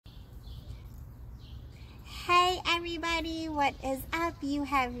Hi everybody, what is up? You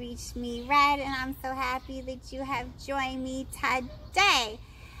have reached me, Red, and I'm so happy that you have joined me today.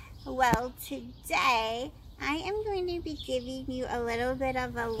 Well, today I am going to be giving you a little bit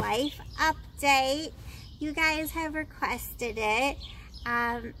of a life update. You guys have requested it.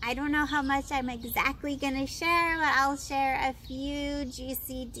 I don't know how much I'm exactly going to share, but I'll share a few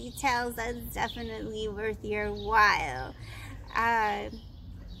juicy details that's definitely worth your while.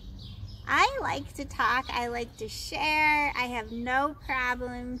 I like to talk, I like to share. I have no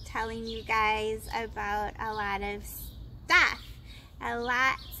problem telling you guys about a lot of stuff.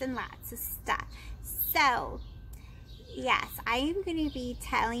 Lots and lots of stuff. So, yes, I am going to be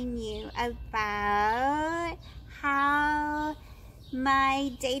telling you about how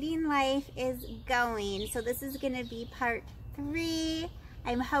my dating life is going. So this is going to be part 3.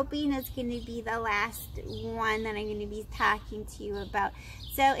 I'm hoping it's going to be the last one that I'm going to be talking to you about.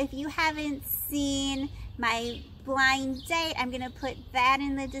 So if you haven't seen my blind date, I'm going to put that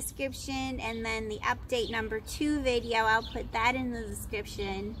in the description, and then the update number 2 video, I'll put that in the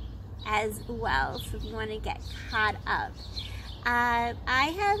description as well, so if you want to get caught up.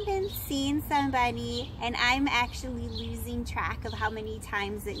 I have been seeing somebody, and I'm actually losing track of how many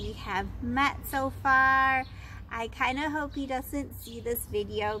times that we have met so far. I kind of hope he doesn't see this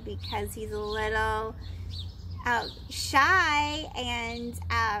video because he's a little shy, and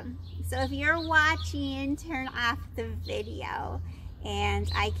so if you're watching, turn off the video and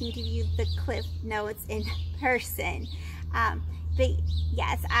I can give you the clip notes in person. But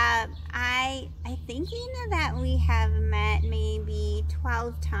yes, I thinking that we have met maybe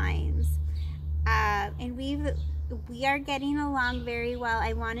 12 times, and we are getting along very well.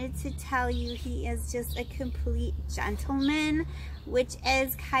 I wanted to tell you he is just a complete gentleman, which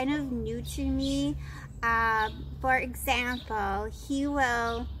is kind of new to me. For example, he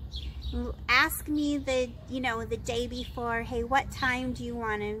will ask me the day before, hey, what time do you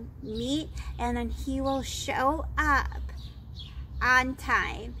want to meet? And then he will show up on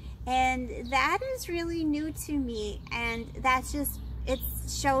time, and that is really new to me, and that's just, it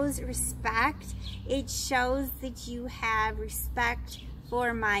shows respect. It shows that you have respect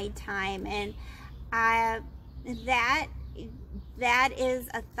for my time, and that is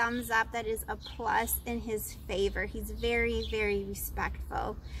a thumbs up. That is a plus in his favor. He's very, very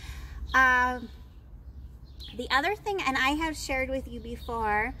respectful. The other thing, and I have shared with you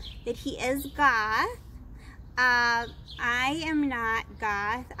before, that he is goth. I am not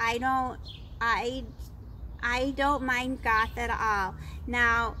goth. I don't mind goth at all.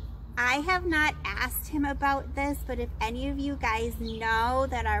 Now, I have not asked him about this, but if any of you guys know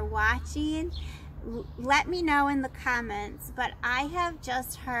that are watching, let me know in the comments. But I have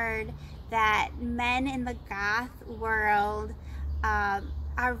just heard that men in the goth world are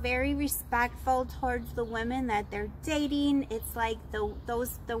very respectful towards the women that they're dating. It's like the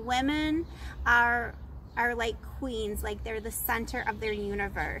women are like queens, like they're the center of their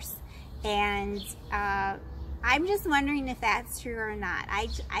universe. And I'm just wondering if that's true or not. I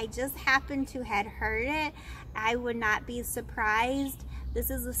just happen to had heard it. I would not be surprised. This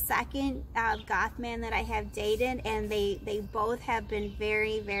is the second goth man that I have dated, and they both have been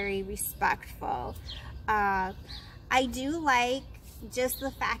very, very respectful. I do like just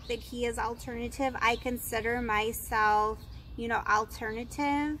the fact that he is alternative. I consider myself,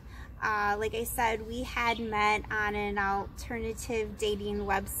 alternative. Like I said, we had met on an alternative dating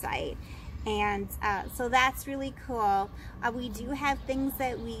website, and so that's really cool. We do have things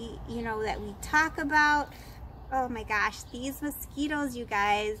that we talk about. Oh my gosh, these mosquitoes, you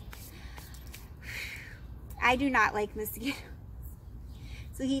guys. I do not like mosquitoes.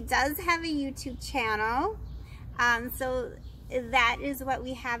 So he does have a YouTube channel, so that is what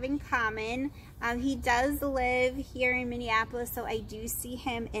we have in common. He does live here in Minneapolis, so I do see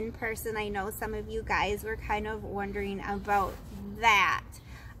him in person. I know some of you guys were kind of wondering about that.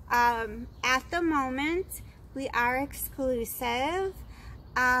 At the moment, we are exclusive.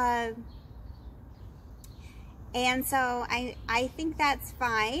 And so I think that's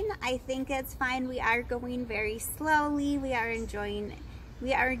fine. I think it's fine. We are going very slowly. We are enjoying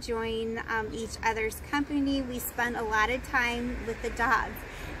each other's company. We spend a lot of time with the dogs.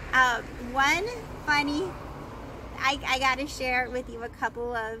 One funny, I gotta share with you a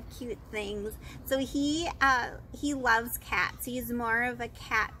couple of cute things. So he loves cats. He's more of a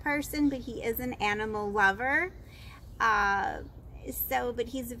cat person, but he is an animal lover. But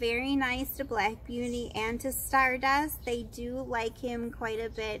he's very nice to Black Beauty and to Stardust. They do like him quite a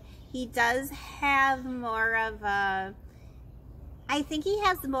bit. He does have more of a, I think he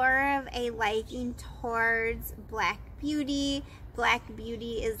has more of a liking towards Black Beauty Black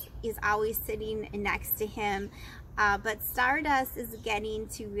Beauty is always sitting next to him. But Stardust is getting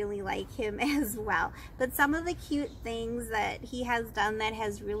to really like him as well. But some of the cute things that he has done that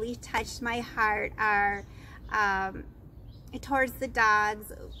has really touched my heart are towards the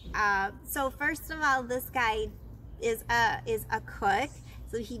dogs. So first of all, this guy is a cook,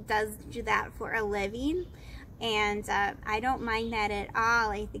 so he does do that for a living, and I don't mind that at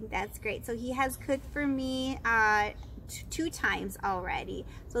all. I think that's great. So he has cooked for me 2 times already.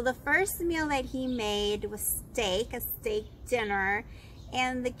 So the first meal that he made was a steak dinner,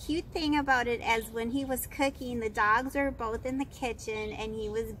 and the cute thing about it is when he was cooking, the dogs were both in the kitchen, and he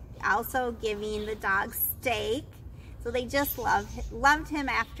was also giving the dogs steak, so they just loved him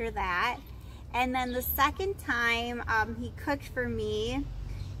after that. And then the second time he cooked for me,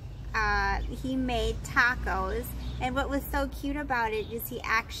 he made tacos, and what was so cute about it is he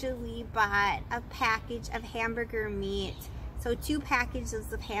actually bought a package of hamburger meat. So 2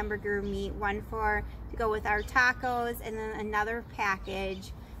 packages of hamburger meat, one to go with our tacos, and then another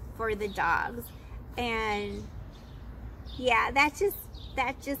package for the dogs. And yeah, that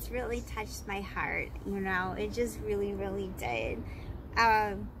just really touched my heart, you know. It just really, really did.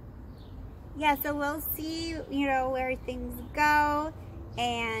 Yeah, so we'll see, you know, where things go.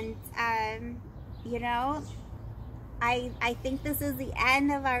 And you know, I think this is the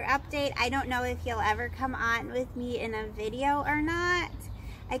end of our update. I don't know if he'll ever come on with me in a video or not.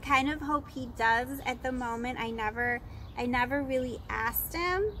 I kind of hope he does. At the moment, I never really asked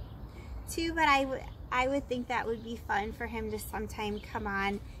him to, but I would think that would be fun for him to sometime come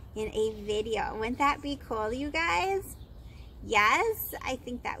on in a video. Wouldn't that be cool, you guys? Yes, I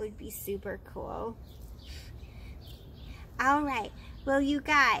think that would be super cool. All right, well, you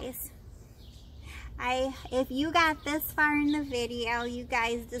guys, if you got this far in the video, you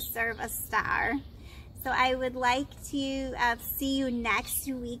guys deserve a star. So I would like to see you next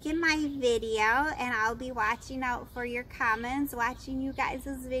week in my video, and I'll be watching out for your comments, watching you guys'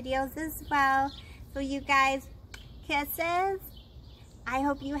 videos as well. So you guys, kisses. I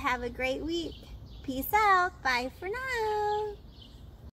hope you have a great week. Peace out. Bye for now.